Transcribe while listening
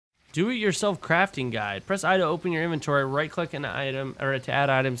Do-it-yourself crafting guide. Press I to open your inventory. Right-click an item or to add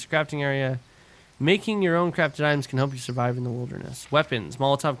items to crafting area. Making your own crafted items can help you survive in the wilderness. Weapons: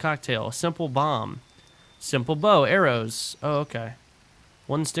 Molotov cocktail, simple bomb, simple bow, arrows. Oh, okay.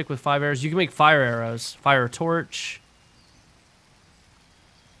 One stick with 5 arrows. You can make fire arrows. Fire torch.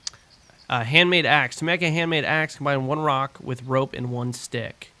 Handmade axe. To make a handmade axe, combine 1 rock with rope and 1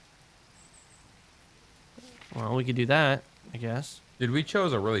 stick. Well, we could do that, I guess. Dude, we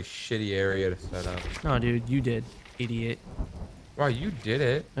chose a really shitty area to set up. No, dude, you did, idiot. Wow, you did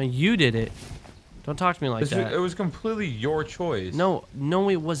it. No, you did it. Don't talk to me like that. It was completely your choice. No,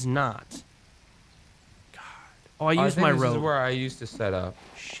 it was not. God. Oh, I used my rope. This is where I used to set up.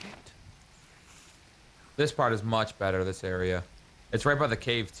 Shit. This part is much better, this area. It's right by the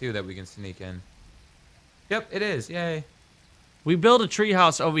cave, too, that we can sneak in. Yep, it is. Yay. We built a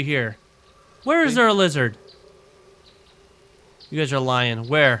treehouse over here. Where is there a lizard? You guys are lying.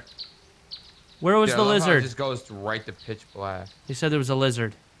 Where? Where was the lizard? It just goes right to pitch black. He said there was a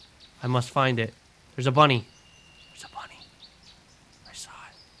lizard. I must find it. There's a bunny. There's a bunny. I saw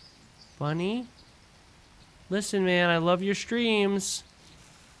it. Bunny? Listen, man, I love your streams.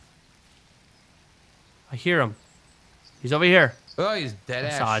 I hear him. He's over here. Oh, he's dead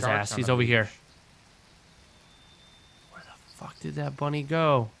ass. I saw his ass. He's over here. Where the fuck did that bunny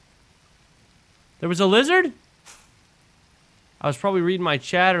go? There was a lizard? I was probably reading my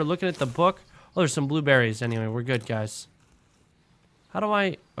chat or looking at the book. Oh, there's some blueberries. Anyway, we're good, guys. How do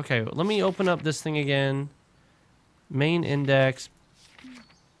I... Okay, let me open up this thing again. Main index.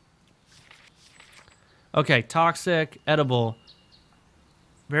 Okay, toxic, edible.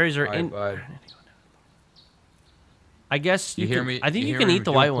 Berries are in... Bud. I guess you hear me? I think you can eat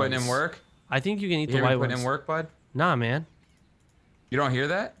the white ones. Putting in work? I think you can eat the white ones. Putting in work, bud? Nah, man. You don't hear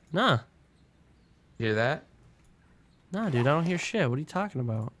that? Nah. You hear that? Nah, dude, I don't hear shit. What are you talking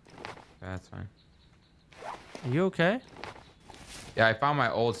about? That's fine. Are you okay? Yeah, I found my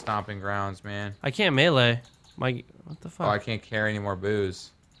old stomping grounds, man. I can't melee. What the fuck? Oh, I can't carry any more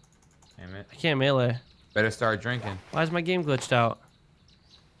booze. Damn it. I can't melee. Better start drinking. Why is my game glitched out?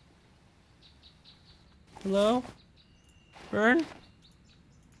 Hello? Burn?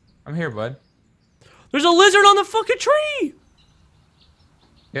 I'm here, bud. There's a lizard on the fucking tree!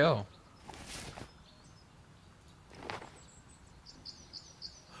 Yo.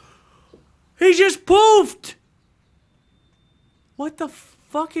 He just poofed! What the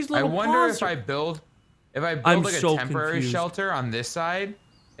fuck is little I wonder paws? if I build like a temporary confused. shelter on this side,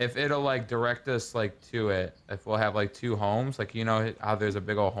 if it'll like direct us like to it. If we'll have like 2 homes, like you know how there's a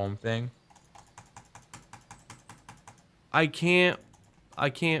big old home thing. I can't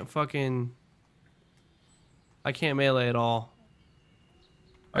melee at all.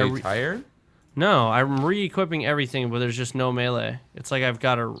 Are you tired? No, I'm re-equipping everything, but there's just no melee. It's like I've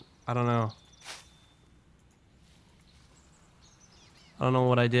got to, I don't know. I don't know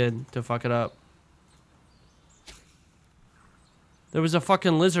what I did to fuck it up. There was a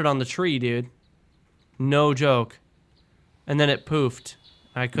fucking lizard on the tree, dude. No joke. And then it poofed.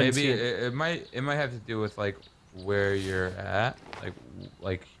 I couldn't see it. It might have to do with like where you're at.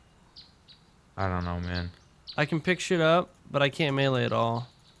 Like I don't know, man. I can pick shit up, but I can't melee at all.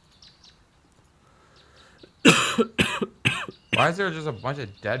 Why is there just a bunch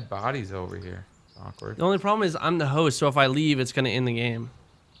of dead bodies over here? Awkward. The only problem is I'm the host, so if I leave, it's going to end the game.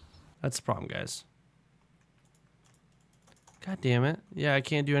 That's the problem, guys. God damn it. Yeah, I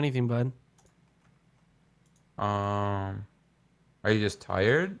can't do anything, bud. Are you just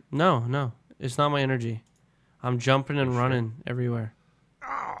tired? No. It's not my energy. I'm jumping and running everywhere.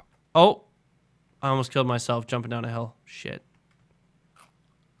 Oh! I almost killed myself jumping down a hill. Shit.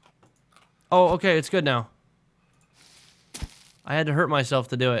 Oh, okay, it's good now. I had to hurt myself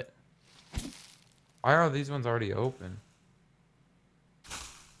to do it. Why are these ones already open?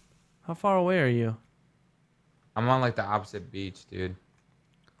 How far away are you? I'm on like the opposite beach, dude.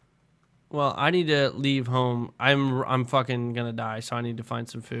 Well, I need to leave home. I'm fucking gonna die, so I need to find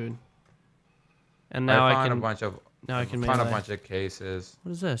some food. And now I can. I found a bunch of cases.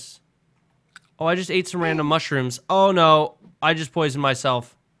 What is this? Oh, I just ate some random mushrooms. Oh no, I just poisoned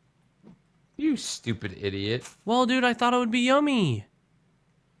myself. You stupid idiot. Well, dude, I thought it would be yummy.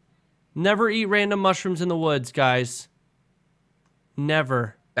 Never eat random mushrooms in the woods, guys.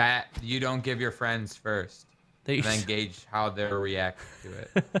 Never. That you don't give your friends first. And then gauge how they're reacting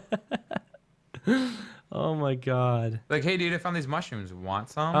to it. Oh my god. Like, hey dude, I found these mushrooms. Want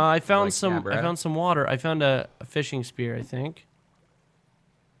some? I found some. Yeah, I found some water. I found a fishing spear, I think.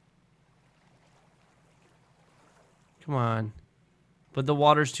 Come on. But the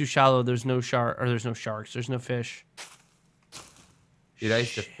water's too shallow. There's no shark, or there's no sharks. There's no fish. Dude, I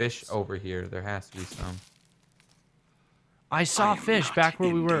used to fish over here. There has to be some. I saw fish back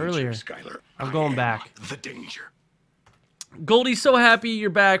where we were earlier. Skylar. I'm going back. The danger. Goldie's so happy you're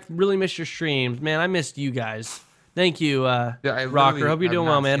back. Really missed your streams. Man, I missed you guys. Thank you, Rocker. Hope you're doing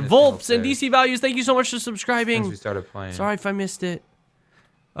well, man. Volps and DC Values, thank you so much for subscribing. Since we started playing. Sorry if I missed it.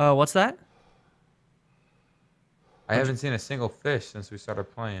 What's that? I haven't seen a single fish since we started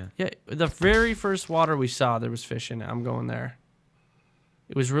playing. Yeah, the very first water we saw, there was fish in it. I'm going there.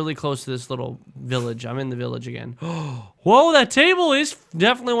 It was really close to this little village. I'm in the village again. Whoa, that table is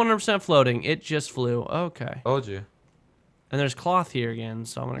definitely 100% floating. It just flew. Okay. Told you. And there's cloth here again,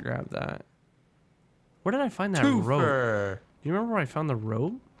 so I'm going to grab that. Where did I find that rope? Do you remember where I found the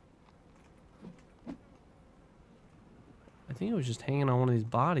rope? I think it was just hanging on one of these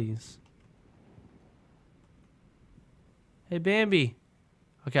bodies. Hey, Bambi.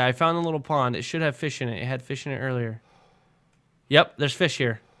 Okay, I found the little pond. It should have fish in it. It had fish in it earlier. Yep, there's fish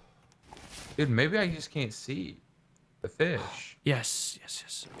here. Dude, maybe I just can't see the fish. Yes.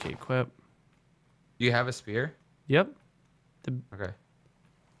 Okay, equip. Do you have a spear? Yep. Okay.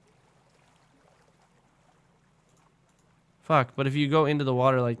 Fuck, but if you go into the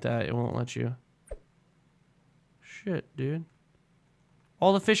water like that, it won't let you. Shit, dude.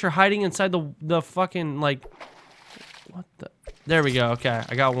 All the fish are hiding inside the fucking, like... What the... There we go. Okay,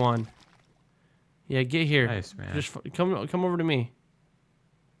 I got one. Yeah, get here. Nice, man. Just come over to me.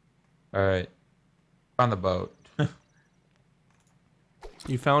 All right. Found the boat.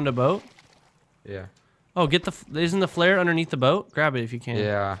 You found a boat? Yeah. Oh, get the... Isn't the flare underneath the boat? Grab it if you can.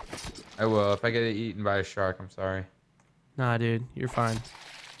 Yeah, I will. If I get eaten by a shark, I'm sorry. Nah, dude. You're fine.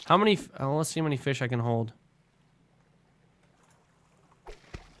 How many... let's see how many fish I can hold.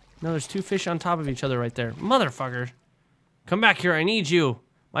 No, there's two fish on top of each other right there. Motherfucker. Come back here. I need you.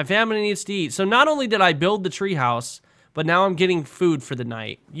 My family needs to eat. So not only did I build the treehouse, but now I'm getting food for the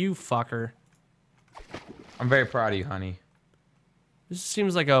night. You fucker. I'm very proud of you, honey. This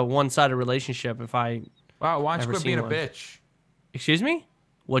seems like a one-sided relationship if I... Wow, why don't you quit being a one. bitch? Excuse me?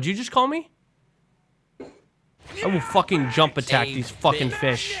 What'd you just call me? I will fucking jump attack these fucking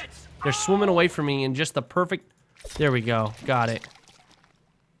fish. They're swimming away from me in just the perfect... There we go. Got it.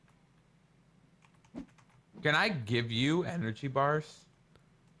 Can I give you energy bars?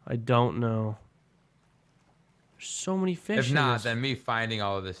 I don't know. There's so many fish. If not, then me finding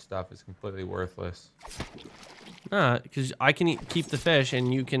all of this stuff is completely worthless. Nah, because I can keep the fish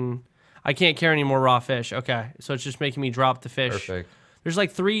and you can... I can't carry any more raw fish. Okay, so it's just making me drop the fish. Perfect. There's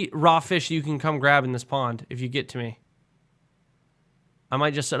like 3 raw fish you can come grab in this pond if you get to me. I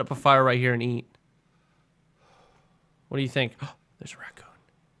might just set up a fire right here and eat. What do you think? Oh, there's a raccoon.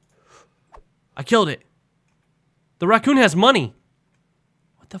 I killed it. The raccoon has money.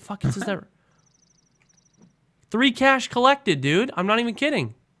 What the fuck is that? 3 cash collected, dude. I'm not even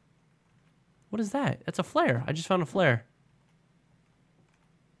kidding. What is that? That's a flare. I just found a flare.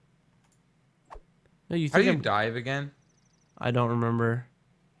 No, you think How do you dive again? I don't remember.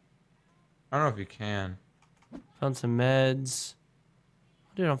 I don't know if you can. Found some meds.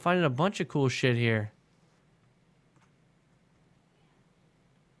 Dude, I'm finding a bunch of cool shit here.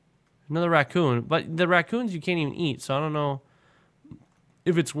 Another raccoon. But the raccoons you can't even eat, so I don't know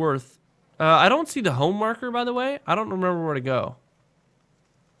if it's worth... I don't see the home marker, by the way. I don't remember where to go.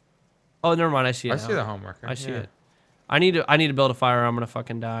 Oh, never mind. I see it I now. see the home marker. I see it. I need to build a fire or I'm going to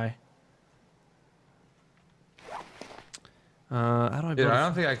fucking die. How do I build I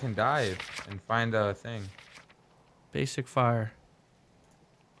don't think I can dive and find a thing. Basic fire.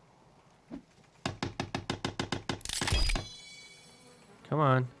 Come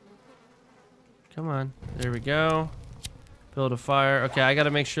on. Come on. There we go. Build a fire. Okay, I got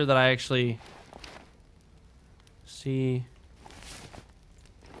to make sure that I actually see.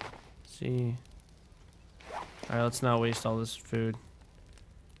 Alright, let's not waste all this food.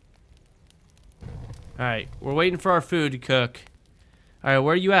 Alright, we're waiting for our food to cook. Alright,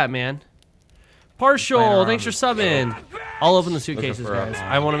 where are you at, man? Partial, thanks for subbing. I'll open the suitcases, guys.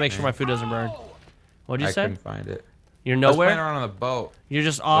 I want to make sure my food doesn't burn. What'd you say? I couldn't find it. You're I was nowhere? playing around on the boat. You're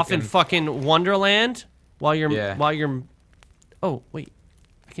just off in fucking Wonderland while you're... Oh, wait.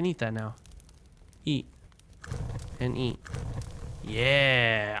 I can eat that now. Eat. And eat.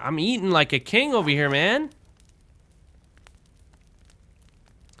 Yeah. I'm eating like a king over here, man.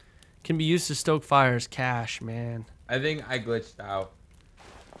 Can be used to stoke fires. Cash, man. I think I glitched out.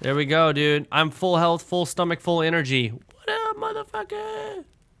 There we go, dude. I'm full health, full stomach, full energy. What up, motherfucker?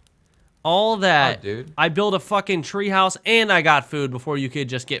 All that. Oh, dude. I built a fucking treehouse and I got food before you could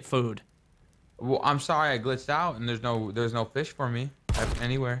just get food. Well, I'm sorry I glitched out and there's no fish for me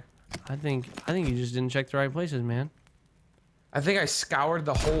anywhere. I think you just didn't check the right places, man. I think I scoured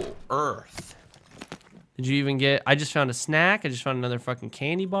the whole earth. Did you even get... I just found a snack. I just found another fucking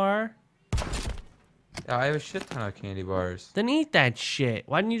candy bar. Yeah, I have a shit ton of candy bars. Then eat that shit.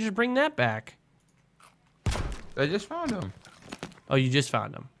 Why didn't you just bring that back? I just found them. Oh, you just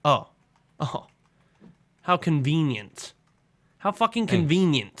found them. Oh. Oh. How convenient. How fucking Thanks.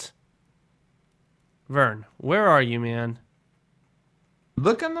 convenient. Vern, where are you, man?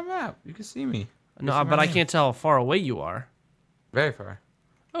 Look on the map. You can see me. No, but I can't tell how far away you are. Very far.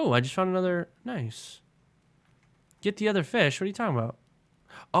 Oh, I just found another... Nice. Get the other fish. What are you talking about?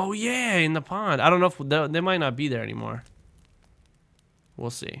 Oh, yeah, in the pond. I don't know if... They might not be there anymore. We'll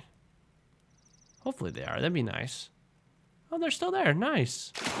see. Hopefully they are. That'd be nice. Oh, they're still there.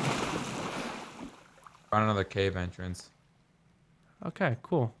 Nice. Found another cave entrance. Okay,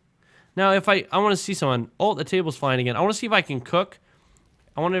 cool. Now, if I want to see someone... Oh, the table's flying again. I want to see if I can cook.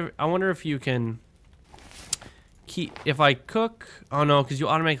 I wonder if you can... If I cook... Oh, no, because you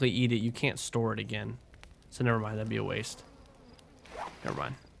automatically eat it. You can't store it again. So never mind. That'd be a waste. Never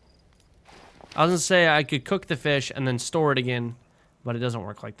mind. I was going to say I could cook the fish and then store it again, but it doesn't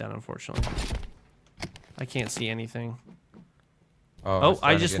work like that, unfortunately. I can't see anything. Oh,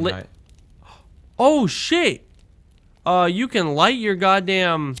 I just lit... Night. Oh, shit! You can light your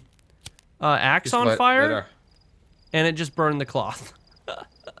goddamn axe Just on fire, lit and it just burned the cloth.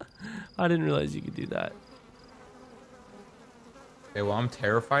 I didn't realize you could do that. Okay, well, I'm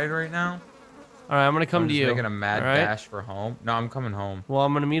terrified right now. All right, I'm gonna come I'm to just you. making a mad all right? dash for home. No, I'm coming home. Well,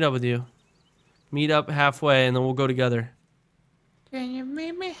 I'm gonna meet up with you. Meet up halfway, and then we'll go together. Can you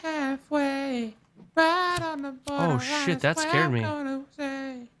meet me halfway? Right on the border. Oh shit, that scared me.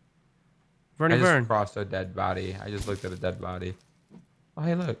 I Vernie just Vern, crossed a dead body. I just looked at a dead body. Oh,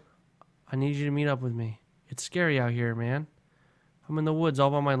 hey, look. I need you to meet up with me. It's scary out here, man. I'm in the woods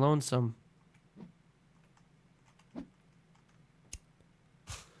all by my lonesome.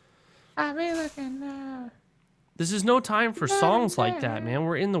 I'll be looking now. This is no time for songs like that, man.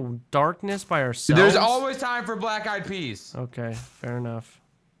 We're in the darkness by ourselves. There's always time for Black Eyed Peas. Okay, fair enough.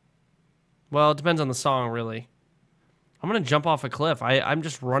 Well, it depends on the song, really. I'm gonna jump off a cliff. I'm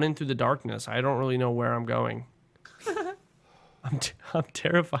just running through the darkness. I don't really know where I'm going. I'm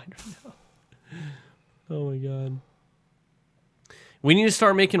terrified right now. Oh my god. We need to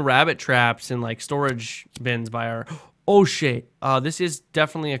start making rabbit traps and like storage bins by our... Oh shit. This is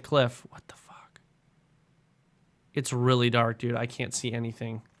definitely a cliff. What the fuck? It's really dark, dude. I can't see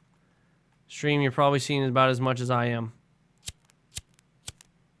anything. Stream, you're probably seeing about as much as I am.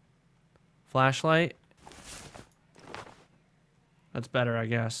 Flashlight. That's better, I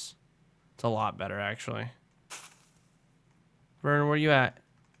guess. It's a lot better, actually. Vern, where you at?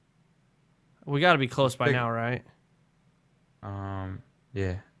 We gotta be close by now, right?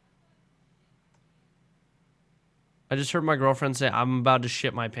 Yeah. I just heard my girlfriend say, I'm about to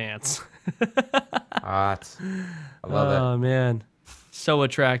shit my pants. Hot. I love it. Oh, man. So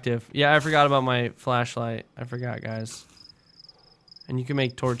attractive. Yeah, I forgot about my flashlight. I forgot, guys. And you can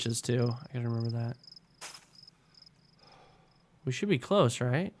make torches, too. I gotta remember that. We should be close,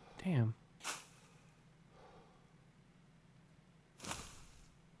 right? Damn.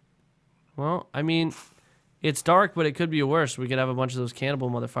 Well, I mean, it's dark, but it could be worse. We could have a bunch of those cannibal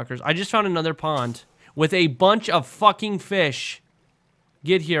motherfuckers. I just found another pond with a bunch of fucking fish.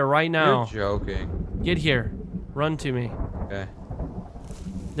 Get here right now. You're joking. Get here. Run to me. Okay.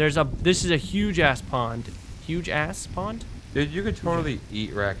 This is a huge ass pond. Huge ass pond? Dude, you could totally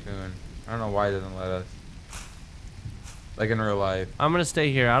eat raccoon. I don't know why it doesn't let us. Like in real life. I'm gonna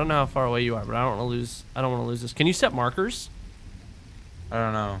stay here. I don't know how far away you are, but I don't want to lose this. Can you set markers? I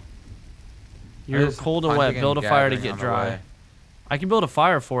don't know. You're just cold and wet. hunting Build a and fire to gathering get on the dry. way. I can build a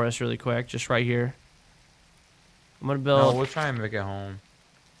fire for us really quick, just right here. I'm gonna build. No, we'll try and make it home.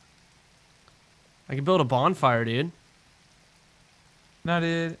 I can build a bonfire, dude. No,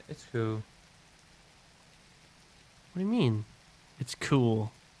 dude, it's cool. What do you mean? It's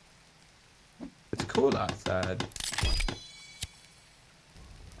cool. It's cool outside.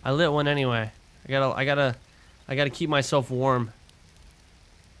 I lit one anyway. I gotta keep myself warm.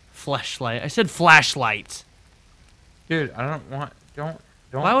 Flashlight. I said flashlight. Dude, I don't want. Don't.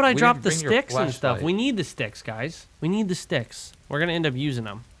 Why would I we drop didn't the bring your sticks and stuff? flashlight. We need the sticks, guys. We need the sticks. We're gonna end up using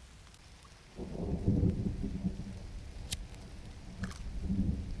them.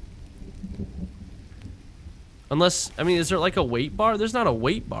 Unless, I mean, is there like a weight bar? There's not a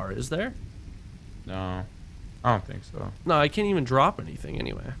weight bar, is there? No, I don't think so. No, I can't even drop anything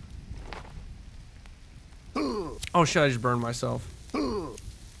anyway. Oh shit, I just burned myself.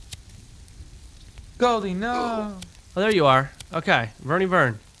 Goldie, no. Oh, there you are. Okay, Vernie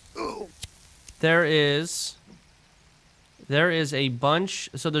Vern. There is There is a bunch.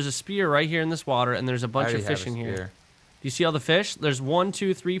 So there's a spear right here in this water, and there's a bunch of fish in here. Do you see all the fish? There's 1,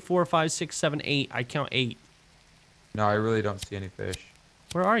 2, 3, 4, 5, 6, 7, 8. I count 8. No, I really don't see any fish.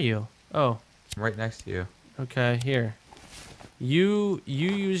 Where are you? Oh. I'm right next to you. Okay, here. You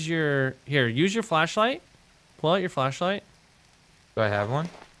use your use your flashlight. Pull out your flashlight. Do I have one?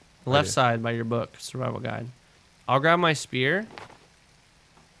 Left side by your book, survival guide. I'll grab my spear.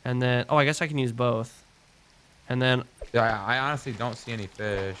 And then I guess I can use both. And then Yeah, I honestly don't see any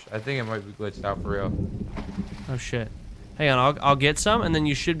fish. I think it might be glitched out for real. oh shit. Hang on, I'll get some and then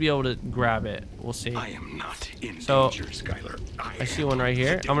you should be able to grab it. We'll see. I am not in So, danger, Skylar. I see one right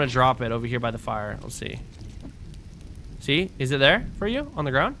here. I'm gonna drop it over here by the fire. Let's see. See? Is it there for you on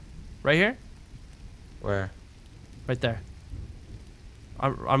the ground? Right here? Where? Right there.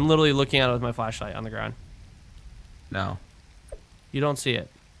 I'm literally looking at it with my flashlight on the ground. No. You don't see it.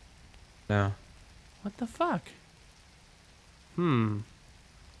 No. What the fuck? Well,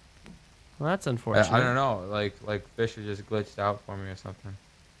 that's unfortunate. I don't know. Like fish are just glitched out for me or something.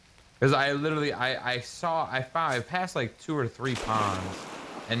 Because I literally I passed like 2 or 3 ponds,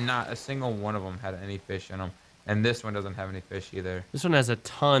 and not a single one of them had any fish in them. And this one doesn't have any fish either. This one has a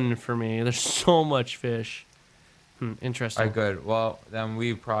ton for me. There's so much fish. Interesting. Alright, good. Well, then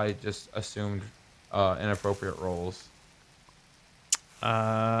we probably just assumed inappropriate roles.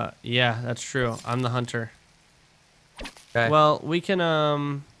 Yeah, that's true. I'm the hunter. Okay. Well, we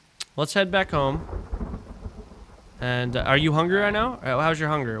can let's head back home. And are you hungry right now? How's your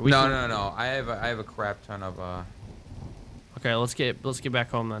hunger? No. I have a crap ton of Okay, let's get back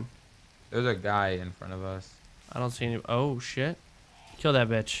home then. There's a guy in front of us. I don't see any. Oh shit! Kill that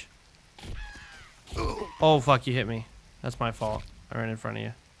bitch. Oh fuck! You hit me. That's my fault. I ran in front of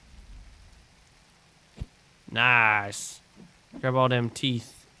you. Nice. Grab all them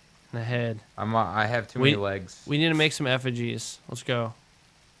teeth and the head. I have too many legs. We need to make some effigies. Let's go.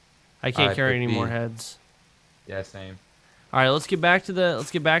 I can't carry any more heads. Yeah, same. All right, let's get back to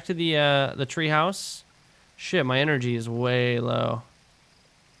the tree house. Shit, my energy is way low.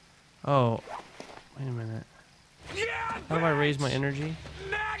 Oh, wait a minute. How do I raise my energy?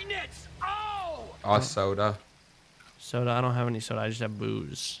 Magnets! Oh! Soda. Soda. I don't have any soda. I just have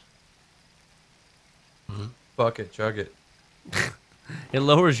booze. Fuck it, chug it. It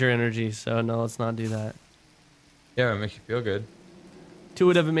lowers your energy, so no, let's not do that. Yeah, it makes you feel good. Do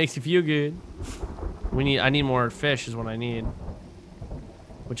whatever makes you feel good. I need more fish is what I need.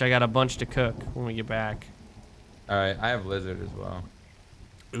 Which I got a bunch to cook when we get back. Alright, I have lizard as well.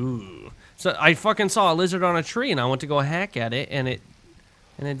 Ooh. So I fucking saw a lizard on a tree and I went to go hack at it and it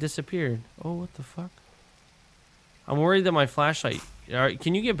disappeared. Oh, what the fuck? I'm worried that my flashlight. Alright,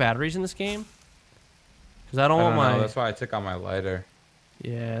 can you get batteries in this game? Because I don't want my. That's why I took out my lighter.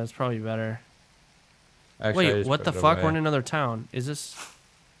 Yeah, that's probably better. Actually, wait, what the fuck? We're in another town. Is this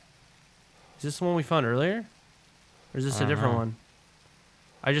the one we found earlier? Or is this a different one?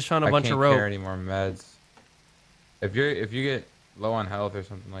 I just found a bunch of rope. I can't carry any more meds. If you get low on health or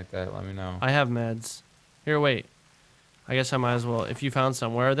something like that, let me know. I have meds. Here, wait. I guess I might as well. If you found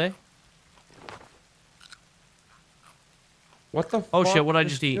some, where are they? What the fuck? Oh shit, what did I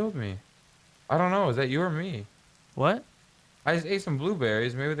just eat? Killed me. I don't know. Is that you or me? What? I just ate some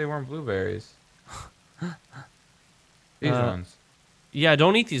blueberries. Maybe they weren't blueberries. These ones. Yeah,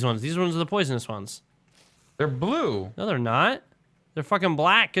 don't eat these ones. These ones are the poisonous ones. They're blue. No, they're not. They're fucking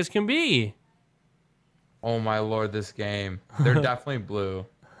black as can be. Oh my lord, this game. They're definitely blue.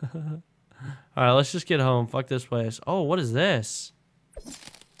 Alright, let's just get home. Fuck this place. Oh, what is this?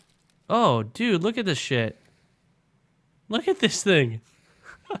 Oh, dude, look at this shit. Look at this thing.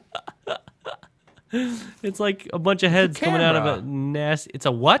 It's like a bunch of heads coming out of a nasty... It's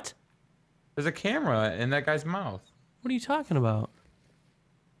a what? There's a camera in that guy's mouth. What are you talking about?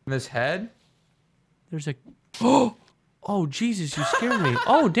 In this head? There's a... Oh, Jesus, you scared me.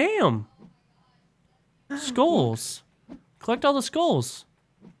 Oh, damn. Skulls. Collect all the skulls.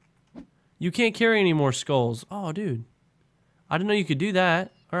 You can't carry any more skulls. Oh, dude. I didn't know you could do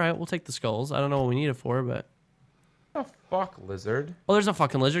that. All right, we'll take the skulls. I don't know what we need it for, but... What the fuck, lizard? Oh, there's a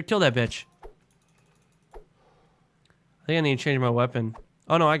fucking lizard. Kill that bitch. I think I need to change my weapon.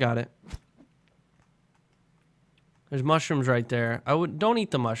 Oh, no, I got it. There's mushrooms right there. Don't eat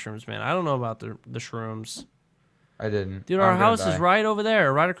the mushrooms, man. I don't know about the shrooms. I didn't. Dude, our house is right over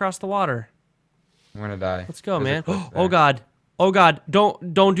there, right across the water. I'm gonna die. Let's go, man. Oh god. Oh god.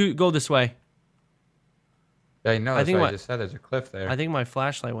 Don't go this way. Yeah, I know. That's what I just said. There's a cliff there. I think my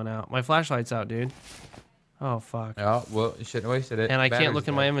flashlight went out. My flashlight's out, dude. Oh fuck. Oh well, you shouldn't wasted it. And I can't look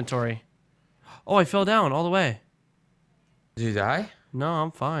in my inventory. Oh, I fell down all the way. Did you die? No,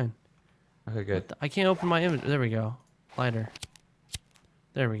 I'm fine. Okay, good. I can't open my inventory. There we go. Lighter.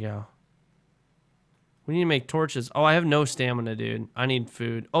 There we go. We need to make torches. Oh, I have no stamina, dude. I need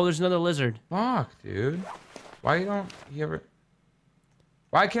food. Oh, there's another lizard. Fuck, dude. Why you ever...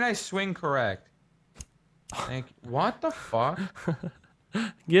 Why can't I swing correct? Thank you. What the fuck?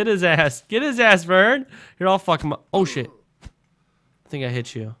 Get his ass. Get his ass, bird. Here, I'll fuck him up. Oh, shit. I think I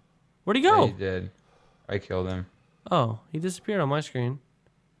hit you. Where'd he go? Yeah, you did. I killed him. Oh, he disappeared on my screen.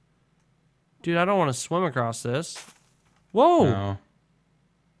 Dude, I don't want to swim across this. Whoa. No.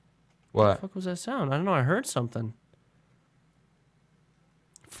 What? What the fuck was that sound? I don't know. I heard something.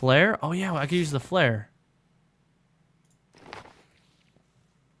 Flare? Oh, yeah. I could use the flare.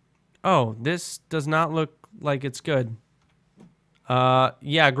 Oh, this does not look like it's good.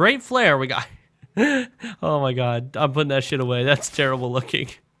 Yeah, great flare we got. Oh my god, I'm putting that shit away. That's terrible looking.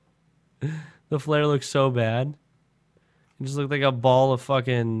 The flare looks so bad. It just looked like a ball of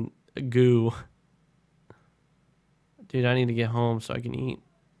fucking goo. Dude, I need to get home so I can eat.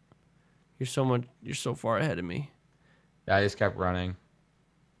 You're so far ahead of me. Yeah, I just kept running.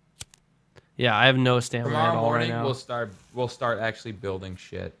 Yeah, I have no stamina at Tomorrow all right morning now. we'll start actually building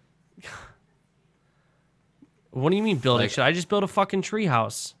shit. What do you mean building Like- shit? I just built a fucking tree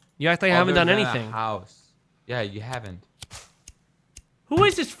house. You act like I haven't done Other than a anything. house. Yeah, you haven't. Who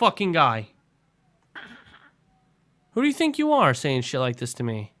is this fucking guy? Who do you think you are saying shit like this to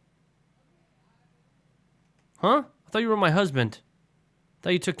me? Huh? I thought you were my husband. I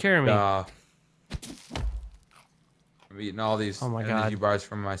thought you took care of me. I'm eating all these Oh my energy God. bars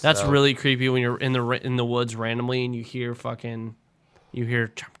from myself. That's really creepy when you're in the woods randomly and you hear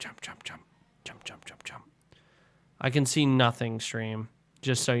jump, jump, jump, jump, jump, jump, jump, jump. I can see nothing, stream.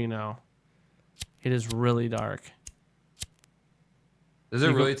 Just so you know, it is really dark. Does it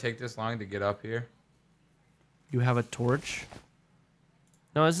really take this long to get up here? You have a torch?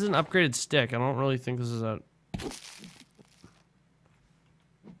 No, this is an upgraded stick. I don't really think this is a...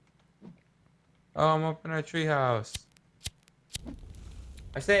 Oh, I'm up in a treehouse.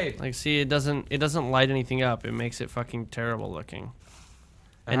 I saved. Like, see, it doesn't light anything up. It makes it fucking terrible looking.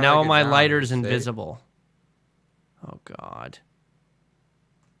 How And do I now get my down? lighter's Save? invisible. Oh god.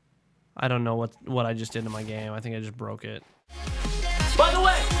 I don't know what I just did to my game. I think I just broke it. By the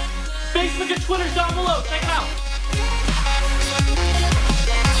way, Facebook and Twitter's down below. Check it out.